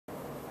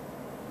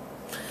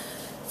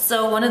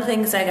So one of the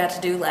things I got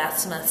to do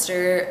last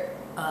semester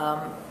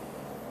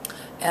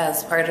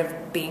as part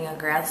of being a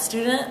grad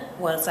student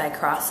was I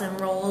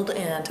cross-enrolled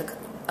and took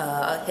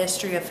a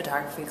history of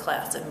photography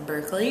class in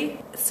Berkeley.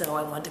 So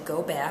I want to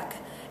go back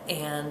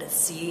and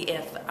see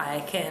if I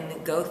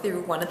can go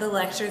through one of the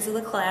lectures of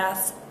the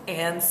class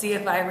and see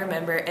if I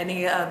remember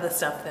any of the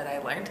stuff that I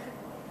learned.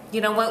 You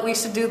know what? We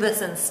should do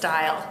this in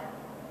style.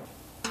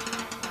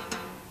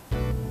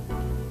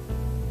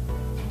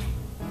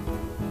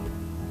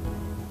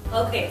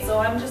 Okay, so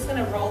I'm just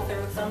gonna roll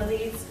through some of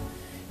these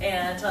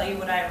and tell you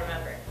what I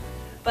remember.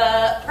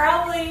 But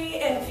probably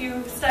if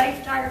you studied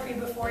photography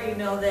before, you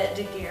know that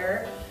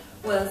Daguerre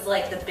was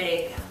like the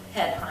big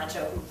head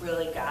honcho who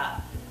really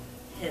got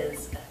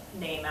his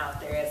name out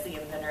there as the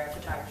inventor of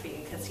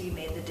photography, because he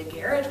made the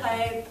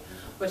daguerreotype,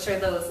 which are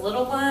those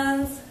little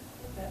ones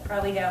that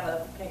probably have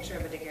a picture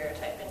of a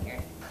daguerreotype in here.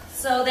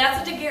 So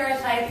that's a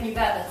daguerreotype, and you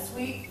got the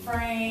sweet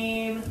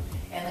frame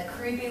and the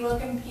creepy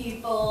looking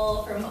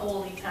people from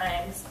oldie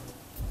times.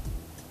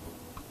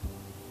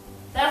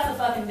 That's a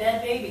fucking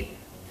dead baby.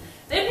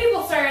 Then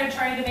people started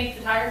trying to make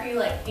photography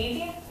like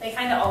painting. They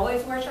kind of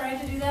always were trying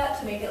to do that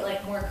to make it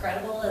like more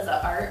credible as an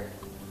art,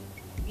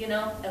 you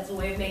know, as a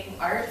way of making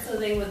art. So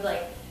they would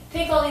like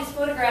take all these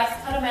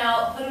photographs, cut them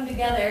out, put them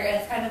together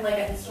as kind of like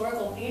a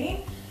historical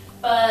painting.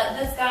 But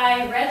this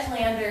guy,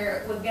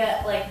 Reglander, would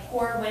get like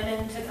poor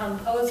women to come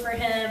pose for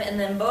him, and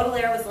then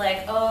Baudelaire was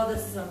like, oh,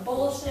 this is some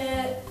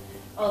bullshit.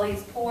 All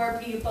these poor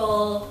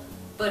people,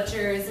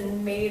 butchers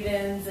and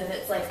maidens, and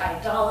it's like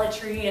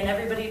idolatry, and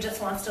everybody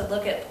just wants to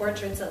look at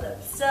portraits of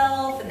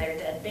themselves and their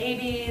dead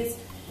babies,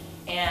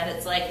 and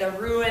it's like the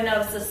ruin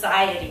of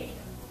society.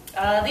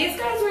 These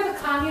guys were the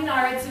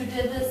communards who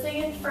did this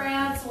thing in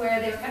France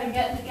where they were kind of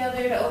getting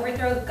together to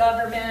overthrow the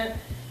government,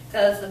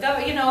 because the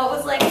government, you know, it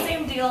was like the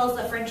same deal as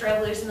the French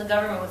Revolution. The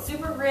government was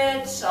super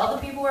rich, all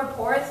the people were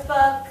poor as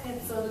fuck,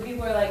 and so the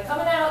people were like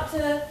coming out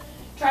to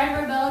try and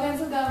rebel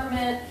against the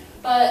government.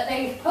 But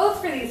they posed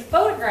for these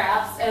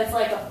photographs as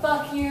like a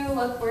fuck you,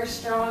 look, we're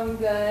strong and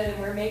good, and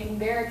we're making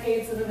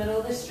barricades in the middle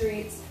of the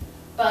streets.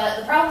 But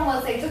the problem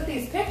was they took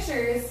these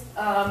pictures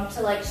to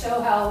like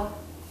show how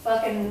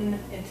fucking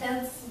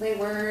intense they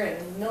were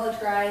and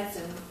militarized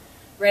and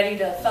ready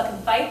to fucking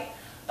fight.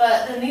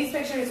 But then these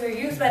pictures were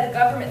used by the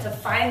government to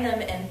find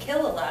them and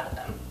kill a lot of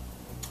them.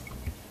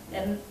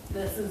 And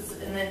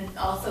then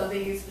also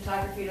they used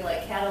photography to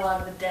like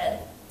catalog the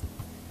dead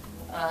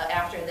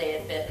after they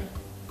had been,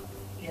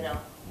 you know,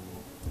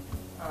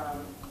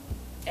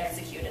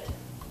 executed.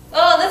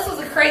 Oh, this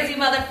was a crazy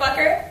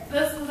motherfucker.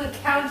 This is a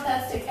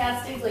Countess de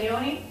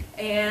Castiglione,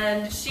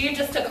 and she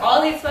just took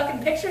all these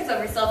fucking pictures of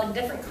herself in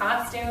different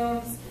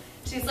costumes.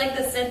 She's like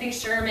the Cindy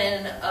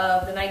Sherman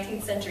of the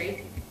 19th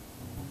century.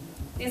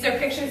 These are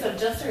pictures of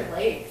just her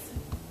legs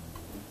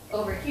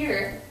over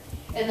here.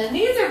 And then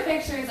these are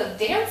pictures of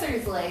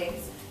dancers'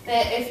 legs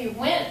that if you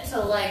went to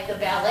like the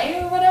ballet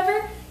or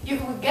whatever, you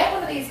could get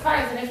one of these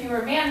cards, and if you were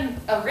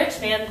a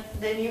rich man,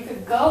 then you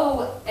could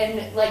go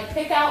and like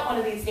pick out one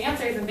of these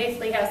dancers and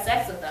basically have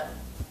sex with them.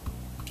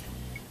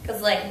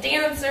 Because like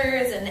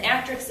dancers and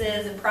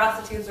actresses and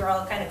prostitutes are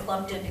all kind of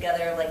clumped in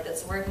together like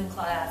this working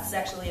class,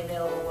 sexually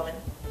available woman.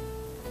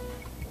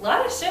 A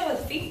lot of shit with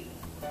feet.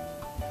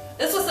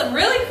 This was some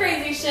really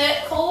crazy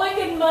shit. Colwick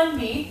and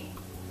Munby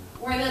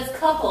were this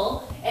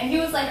couple, and he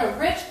was like a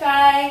rich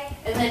guy,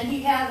 and then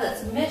he had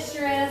this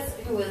mistress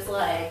who was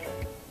like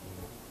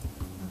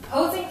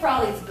posing for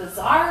all these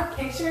bizarre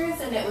pictures,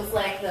 and it was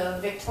like the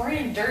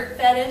Victorian dirt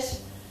fetish,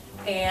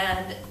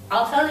 and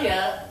I'll tell you,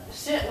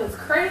 shit was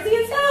crazy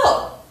as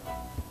hell.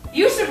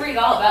 You should read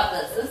all about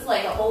this. This is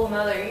like a whole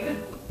nother, you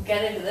could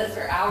get into this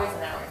for hours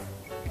and hours.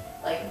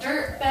 Like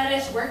dirt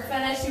fetish, work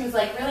fetish, she was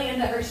like really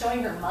into her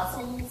showing her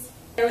muscles.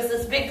 There was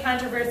this big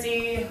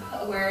controversy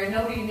where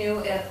nobody knew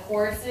if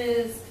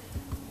horses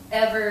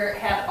ever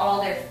had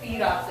all their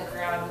feet off the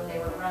ground when they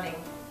were running.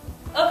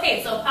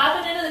 Okay, so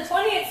popping into the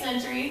 20th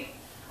century,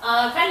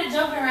 kind of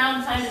jumping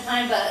around time to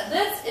time, but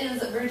this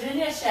is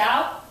Virginia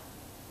Shaw,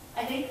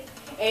 I think,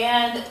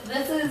 and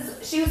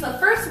she was the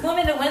first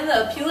woman to win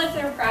the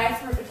Pulitzer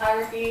Prize for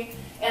photography,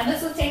 and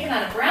this was taken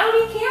on a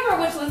Brownie camera,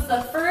 which was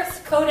the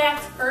first,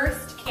 Kodak's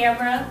first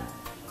camera,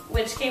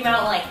 which came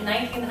out like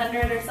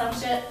 1900 or some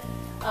shit,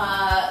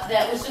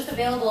 that was just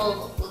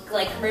available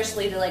like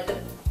commercially to like the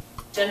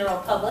general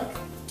public.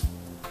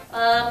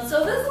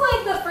 So this is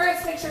like the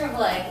first picture of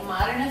like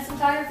modernist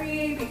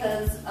photography,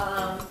 because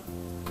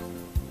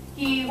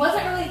he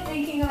wasn't really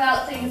thinking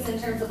about things in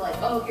terms of like,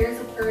 oh, here's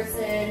a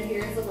person,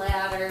 here's a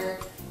ladder,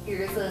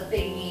 here's a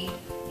thingy.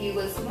 He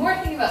was more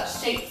thinking about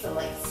shapes, so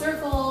like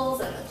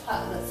circles and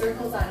the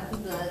circles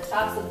on the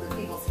tops of the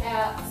people's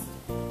hats,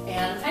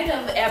 and kind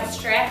of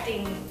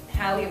abstracting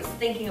how he was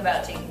thinking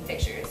about taking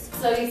pictures.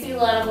 So you see a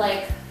lot of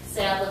like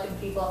sad looking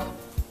people.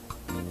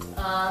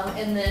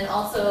 And then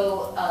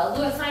also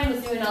Louis Hine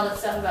was doing all this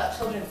stuff about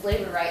children's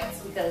labor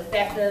rights, because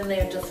back then they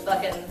would just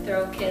fucking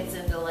throw kids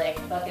into like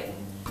fucking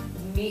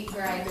meat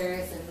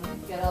grinders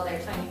and get all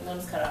their tiny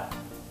limbs cut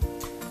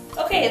off.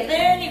 Okay,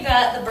 then you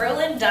got the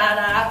Berlin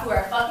Dada, who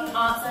are fucking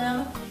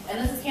awesome. And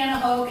this is Hannah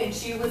Hoke, and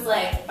she was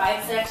like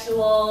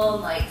bisexual,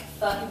 and, like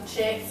fucking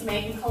chicks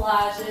making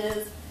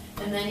collages.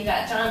 And then you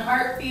got John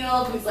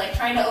Hartfield, who's like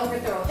trying to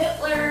overthrow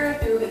Hitler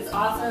through his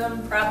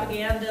awesome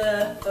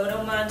propaganda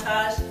photo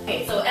montage.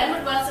 Okay, so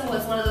Edward Weston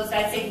was one of those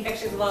guys taking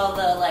pictures of all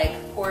the like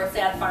poor,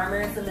 sad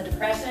farmers in the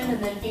Depression,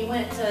 and then he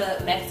went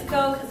to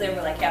Mexico because they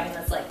were like having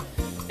this like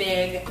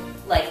big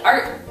like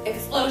art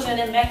explosion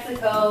in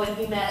Mexico, and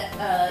he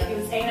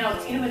was hanging out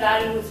with Tina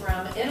Modotti, who was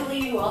from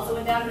Italy, who also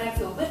went down to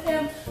Mexico with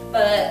him,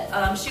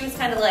 but she was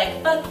kind of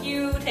like, fuck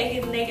you,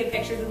 taking naked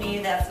pictures of me,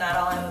 that's not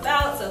all I'm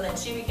about. So then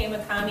she became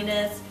a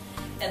communist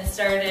and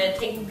started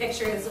taking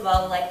pictures of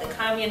all like the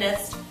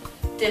communist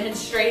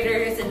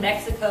demonstrators in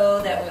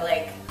Mexico that were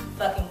like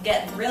fucking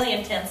getting really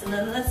intense. And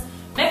then this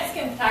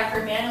Mexican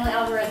photographer, Manuel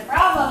Alvarez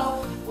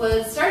Bravo,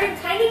 was starting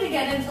kind of to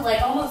get into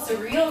like almost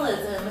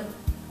surrealism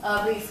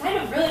of these kind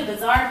of really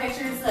bizarre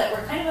pictures that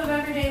were kind of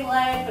everyday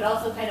life, but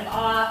also kind of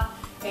off.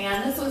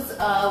 And this was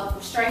a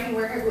striking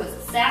worker who was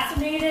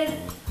assassinated.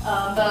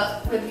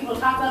 But when people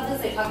talk about this,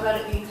 they talk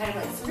about it being kind of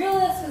like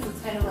surrealist, because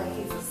it's kind of like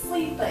he's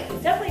asleep, but he's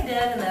definitely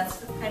dead, and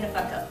that's kind of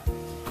fucked up.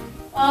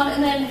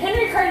 And then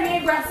Henry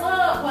Cartier-Bresson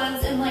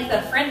was in like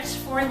the French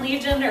Foreign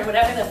Legion, or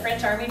whatever, the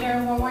French army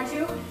during World War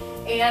II,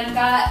 and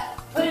got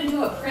put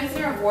into a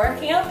prisoner of war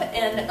camp,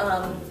 and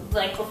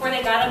like before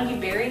they got him, he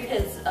buried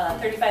his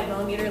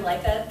 35mm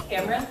Leica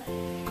camera,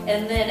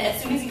 and then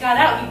as soon as he got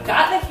out, he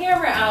got the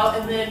camera out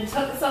and then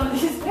took some of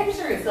these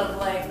pictures of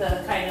like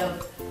the kind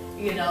of,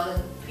 you know,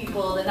 the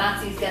people, the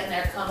Nazis getting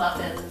their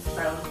comeuppance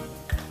from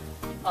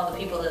all the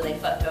people that they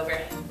fucked over.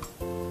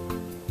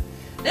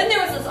 Then there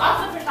was this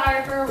awesome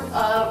photographer,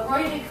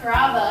 Roy de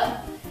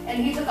Carava,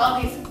 and he took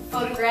all these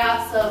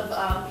photographs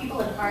of people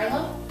in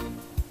Harlem.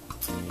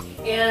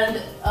 And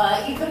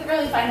he couldn't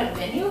really find a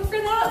venue for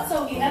that,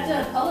 so he had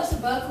to publish a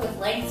book with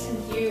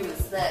Langston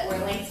Hughes, where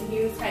Langston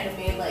Hughes kind of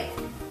made like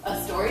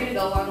a story to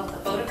go along with the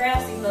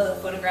photographs, even though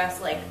the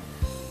photographs like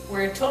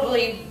were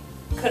totally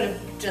could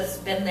have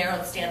just been their own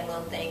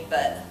standalone thing,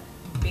 but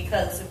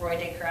because Roy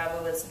de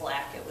Carava was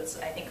black, it was,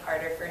 I think,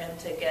 harder for him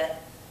to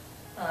get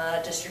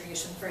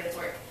distribution for his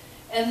work.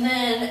 And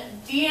then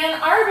Deanne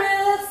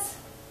Arbus,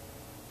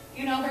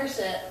 you know her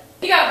shit.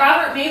 You got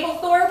Robert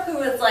Mapplethorpe, who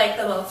is like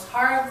the most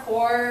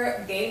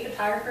hardcore gay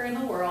photographer in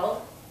the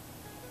world.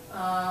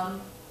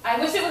 I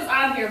wish it was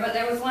on here, but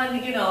there was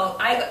one, you know,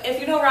 if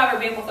you know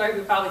Robert Mapplethorpe,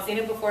 you've probably seen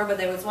it before, but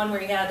there was one where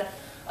he had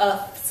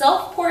a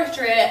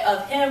self-portrait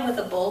of him with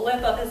a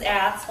bullwhip up his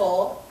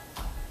asshole.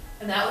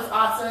 And that was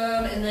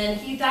awesome. And then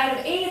he died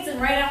of AIDS,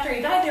 and right after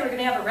he died, they were going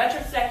to have a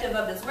retrospective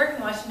of his work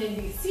in Washington,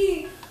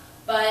 D.C.,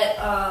 but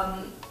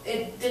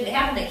it didn't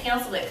happen. They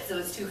canceled it because it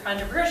was too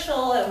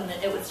controversial, and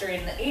it was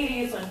during the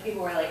 80s when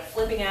people were like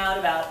flipping out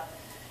about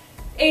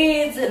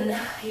AIDS, and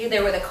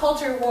there were the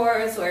culture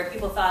wars where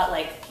people thought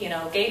like, you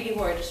know, gay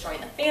people were destroying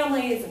the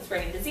families and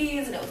spreading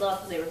disease, and it was all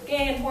because they were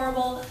gay and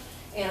horrible.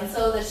 And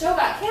so the show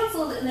got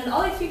canceled, and then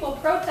all these people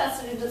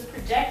protested and just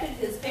projected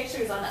his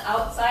pictures on the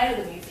outside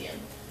of the museum,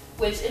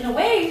 which in a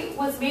way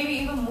was maybe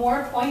even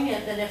more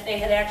poignant than if they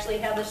had actually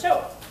had the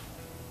show.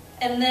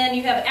 And then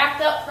you have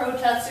ACT UP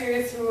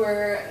protesters who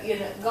were, you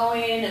know,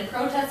 going and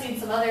protesting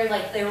some other,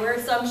 like there were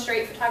some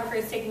straight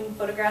photographers taking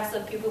photographs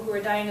of people who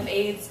were dying of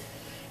AIDS,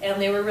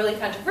 and they were really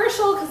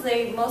controversial because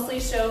they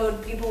mostly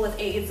showed people with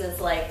AIDS as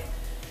like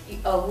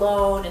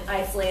alone and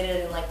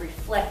isolated and like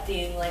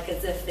reflecting, like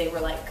as if they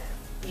were like,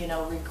 you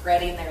know,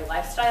 regretting their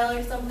lifestyle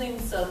or something.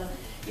 So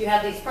you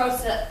have these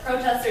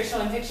protesters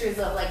showing pictures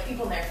of like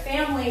people in their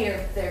family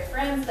or their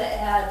friends that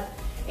had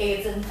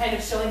AIDS, and kind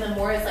of showing them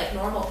more as like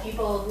normal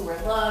people who were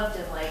loved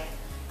and like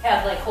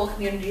had like whole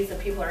communities of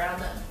people around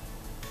them.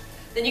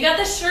 Then you got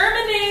the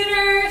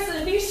Shermanators,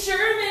 Cindy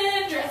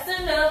Sherman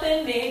dressing up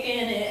and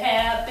making it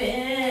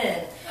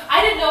happen.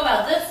 I didn't know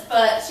about this,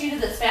 but she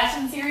did this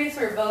fashion series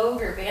for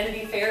Vogue or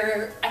Vanity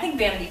Fair, I think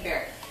Vanity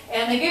Fair.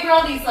 And they gave her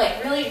all these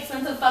like really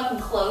expensive fucking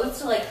clothes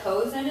to like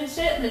pose in and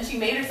shit, and then she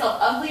made herself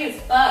ugly as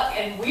fuck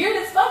and weird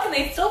as fuck, and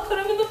they still put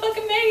them in the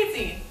fucking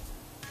magazine.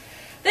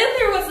 Then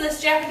there was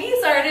this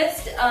Japanese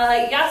artist,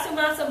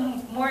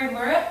 Yasumasa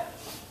Morimura,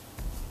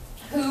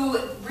 who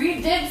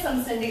redid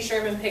some Cindy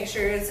Sherman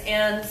pictures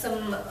and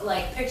some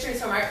like pictures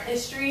from art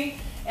history,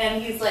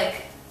 and he's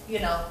like, you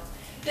know,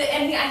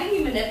 and I think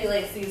he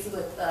manipulates these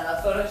with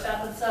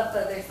Photoshop and stuff,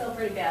 but they're still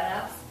pretty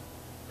badass.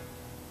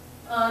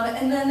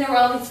 And then there were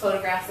all these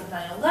photographs of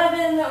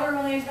 9/11 that were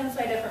really intense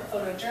by different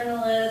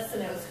photojournalists,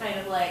 and it was kind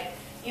of like,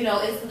 you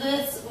know, is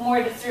this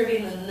more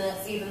disturbing than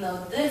this, even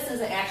though this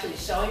isn't actually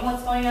showing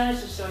what's going on,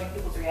 it's just showing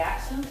people's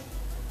reactions.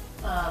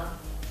 A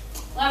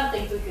lot of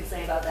things we could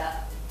say about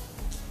that.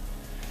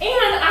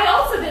 And I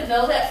also didn't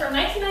know that from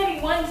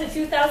 1991 to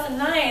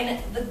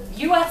 2009, the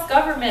U.S.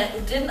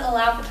 government didn't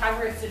allow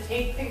photographers to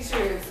take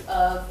pictures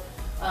of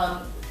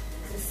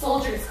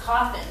soldiers'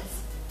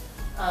 coffins.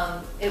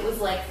 It was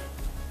like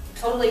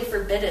totally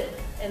forbidden.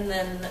 And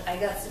then I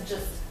guess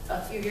just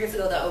a few years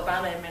ago, the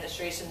Obama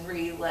administration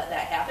let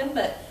that happen,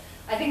 but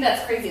I think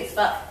that's crazy as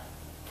fuck.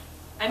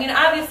 I mean,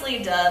 obviously,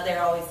 duh,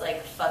 they're always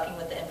like fucking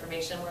with the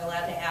information we're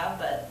allowed to have,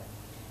 but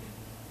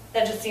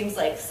that just seems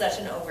like such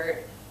an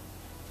overt,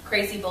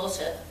 crazy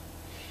bullshit.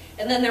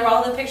 And then there were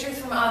all the pictures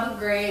from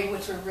Abu Ghraib,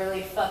 which were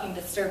really fucking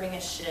disturbing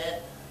as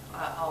shit,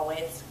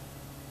 always.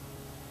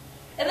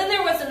 And then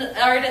there was an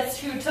artist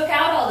who took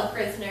out all the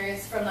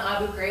prisoners from the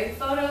Abu Ghraib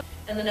photo,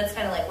 and then it's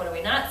kind of like, what are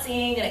we not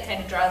seeing? And it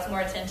kind of draws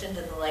more attention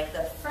to the, like,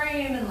 the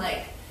frame and,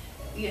 like,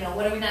 you know,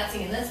 what are we not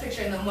seeing in this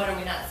picture, and then what are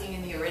we not seeing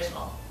in the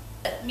original?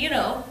 You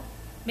know,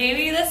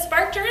 maybe this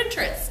sparked your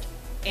interest.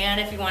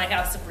 And if you want to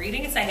have some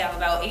readings, I have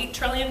about 8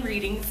 trillion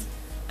readings.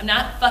 I'm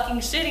not fucking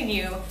shitting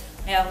you.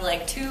 I have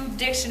like 2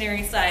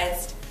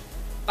 dictionary-sized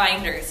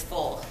binders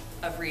full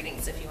of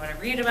readings if you want to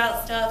read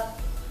about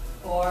stuff,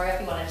 or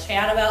if you want to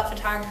chat about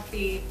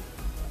photography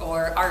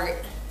or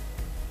art.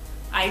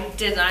 I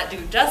did not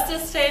do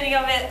justice to any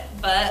of it,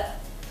 but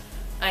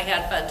I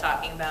had fun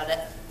talking about it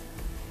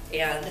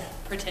and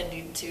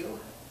pretending to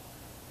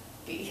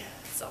be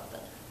something.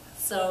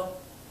 So,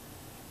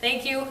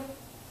 thank you.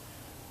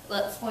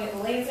 Let's point the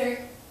laser.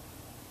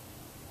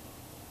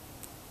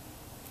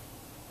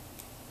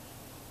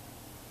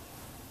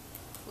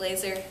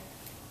 Laser.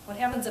 What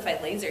happens if I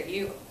laser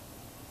you?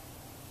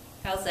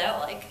 How's that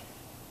like?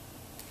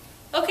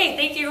 Okay,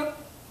 thank you.